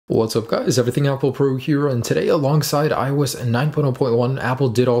What's up guys, Everything Apple Pro here, and today alongside iOS 9.0.1, Apple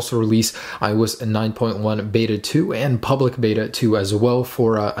did also release iOS 9.1 Beta 2 and Public Beta 2 as well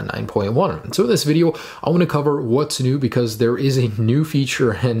for 9.1. So in this video, I want to cover what's new because there is a new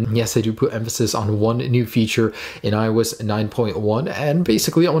feature, and yes, I do put emphasis on one new feature in iOS 9.1, and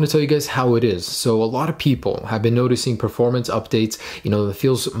basically I want to tell you guys how it is. So a lot of people have been noticing performance updates, it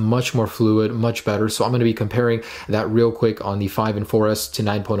feels much more fluid, much better. So I'm going to be comparing that real quick on the 5 and 4S to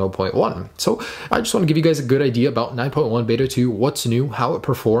 9.0.1. So I just want to give you guys a good idea about 9.1 Beta 2, what's new, how it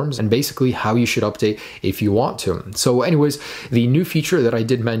performs, and basically how you should update if you want to. So anyways, the new feature that I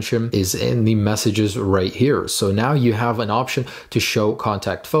did mention is in the messages right here. So now you have an option to show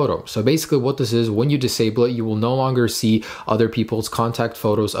contact photo. So basically what this is, when you disable it, you will no longer see other people's contact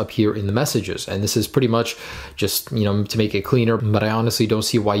photos up here in the messages. And this is pretty much just, to make it cleaner, but I honestly don't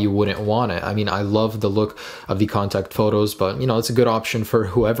see why you wouldn't want it. I mean, I love the look of the contact photos, but it's a good option for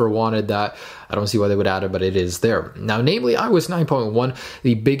whoever wanted that. I don't see why they would add it, but it is there. Now, namely iOS 9.1,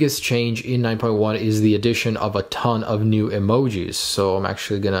 the biggest change in 9.1 is the addition of a ton of new emojis. So I'm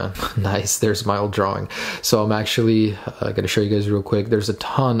actually gonna, nice, there's my old drawing. So I'm actually gonna show you guys real quick. There's a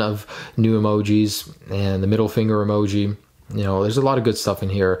ton of new emojis, and the middle finger emoji. There's a lot of good stuff in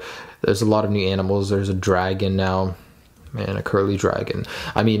here. There's a lot of new animals. There's a dragon now. Man, a curly dragon.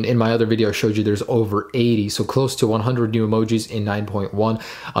 I mean, in my other video, I showed you there's over 80, so close to 100 new emojis in 9.1.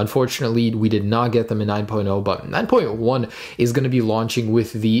 Unfortunately, we did not get them in 9.0, but 9.1 is going to be launching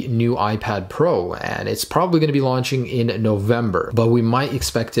with the new iPad Pro, and it's probably going to be launching in November, but we might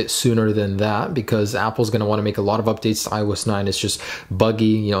expect it sooner than that because Apple's going to want to make a lot of updates to iOS 9. It's just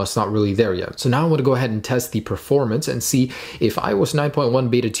buggy, it's not really there yet. So now I want to go ahead and test the performance and see if iOS 9.1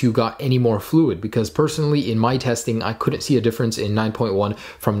 Beta 2 got any more fluid, because personally, in my testing, I couldn't see a difference in 9.1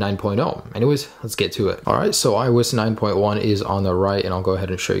 from 9.0. Anyways, let's get to it. All right, so iOS 9.1 is on the right, and I'll go ahead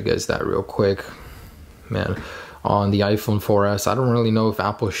and show you guys that real quick. Man, on the iPhone 4S, I don't really know if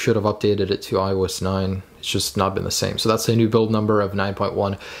Apple should have updated it to iOS 9. It's just not been the same. So that's the new build number of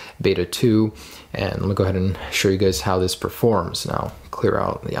 9.1 Beta 2. And let me go ahead and show you guys how this performs. Now, clear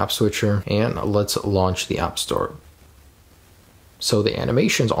out the app switcher, and let's launch the App Store. So the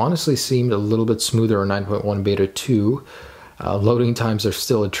animations honestly seemed a little bit smoother on 9.1 Beta 2. Loading times are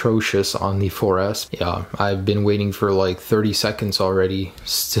still atrocious on the 4S. Yeah, I've been waiting for like 30 seconds already,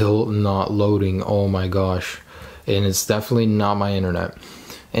 still not loading. Oh my gosh. And it's definitely not my internet.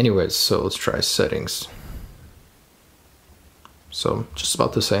 Anyways, so let's try settings. So just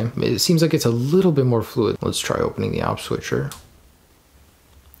about the same. It seems like it's a little bit more fluid. Let's try opening the app switcher.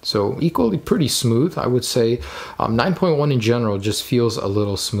 So equally pretty smooth, I would say. 9.1 in general just feels a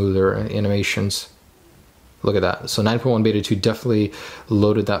little smoother in animations. Look at that. So 9.1 Beta 2 definitely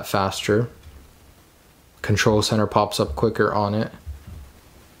loaded that faster. Control center pops up quicker on it.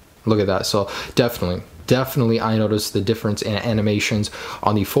 Look at that. So definitely I noticed the difference in animations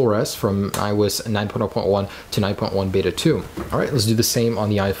on the 4S from iOS 9.0.1 to 9.1 Beta 2. All right, let's do the same on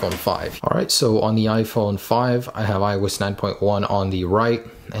the iPhone 5. All right, so on the iPhone 5, I have iOS 9.1 on the right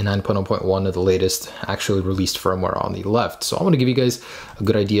and 9.0.1 of the latest actually released firmware on the left. So I want to give you guys a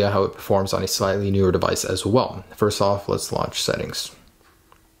good idea how it performs on a slightly newer device as well. First off, let's launch settings.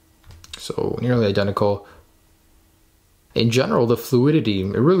 So nearly identical. In general, the fluidity,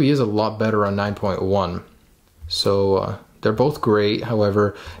 it really is a lot better on 9.1. So they're both great.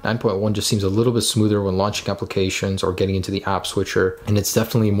 However, 9.1 just seems a little bit smoother when launching applications or getting into the app switcher. And it's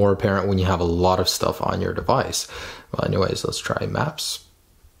definitely more apparent when you have a lot of stuff on your device. Well, anyways, let's try maps.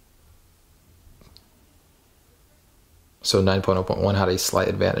 So 9.0.1 had a slight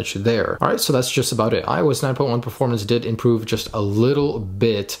advantage there. All right, so that's just about it. iOS 9.1 performance did improve just a little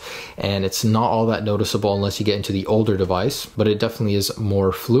bit, and it's not all that noticeable unless you get into the older device, but it definitely is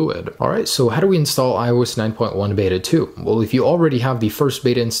more fluid. All right, so how do we install iOS 9.1 Beta 2? Well, if you already have the first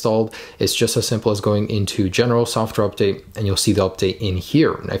beta installed, it's just as simple as going into General Software Update, and you'll see the update in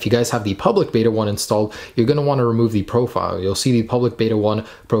here. Now, if you guys have the Public Beta 1 installed, you're gonna wanna remove the profile. You'll see the Public Beta 1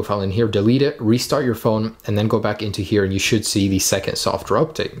 profile in here, delete it, restart your phone, and then go back into here, and you should see the second software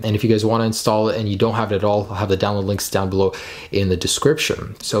update. And if you guys want to install it and you don't have it at all, I'll have the download links down below in the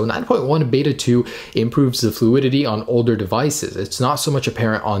description. So 9.1 Beta 2 improves the fluidity on older devices. It's not so much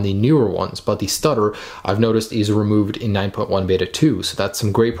apparent on the newer ones, but the stutter I've noticed is removed in 9.1 Beta 2. So that's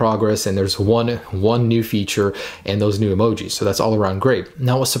some great progress, and there's one new feature and those new emojis. So that's all around great.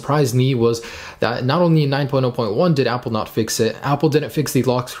 Now, what surprised me was that not only in 9.0.1 did Apple not fix it, Apple didn't fix the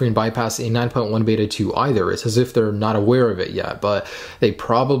lock screen bypass in 9.1 Beta 2 either. It's as if they're not aware of it yet, but they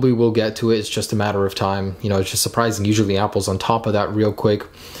probably will get to it. It's just a matter of time. You know, it's just surprising. Usually Apple's on top of that real quick,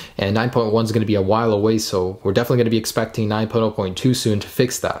 and 9.1 is going to be a while away, so we're definitely going to be expecting 9.0.2 soon to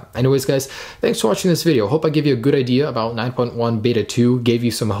fix that. Anyways, guys, thanks for watching this video. Hope I gave you a good idea about 9.1 beta 2, gave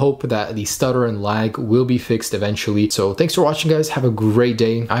you some hope that the stutter and lag will be fixed eventually. So thanks for watching, guys. Have a great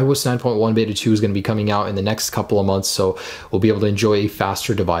day. iOS 9.1 beta 2 is going to be coming out in the next couple of months, so we'll be able to enjoy a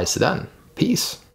faster device then. Peace.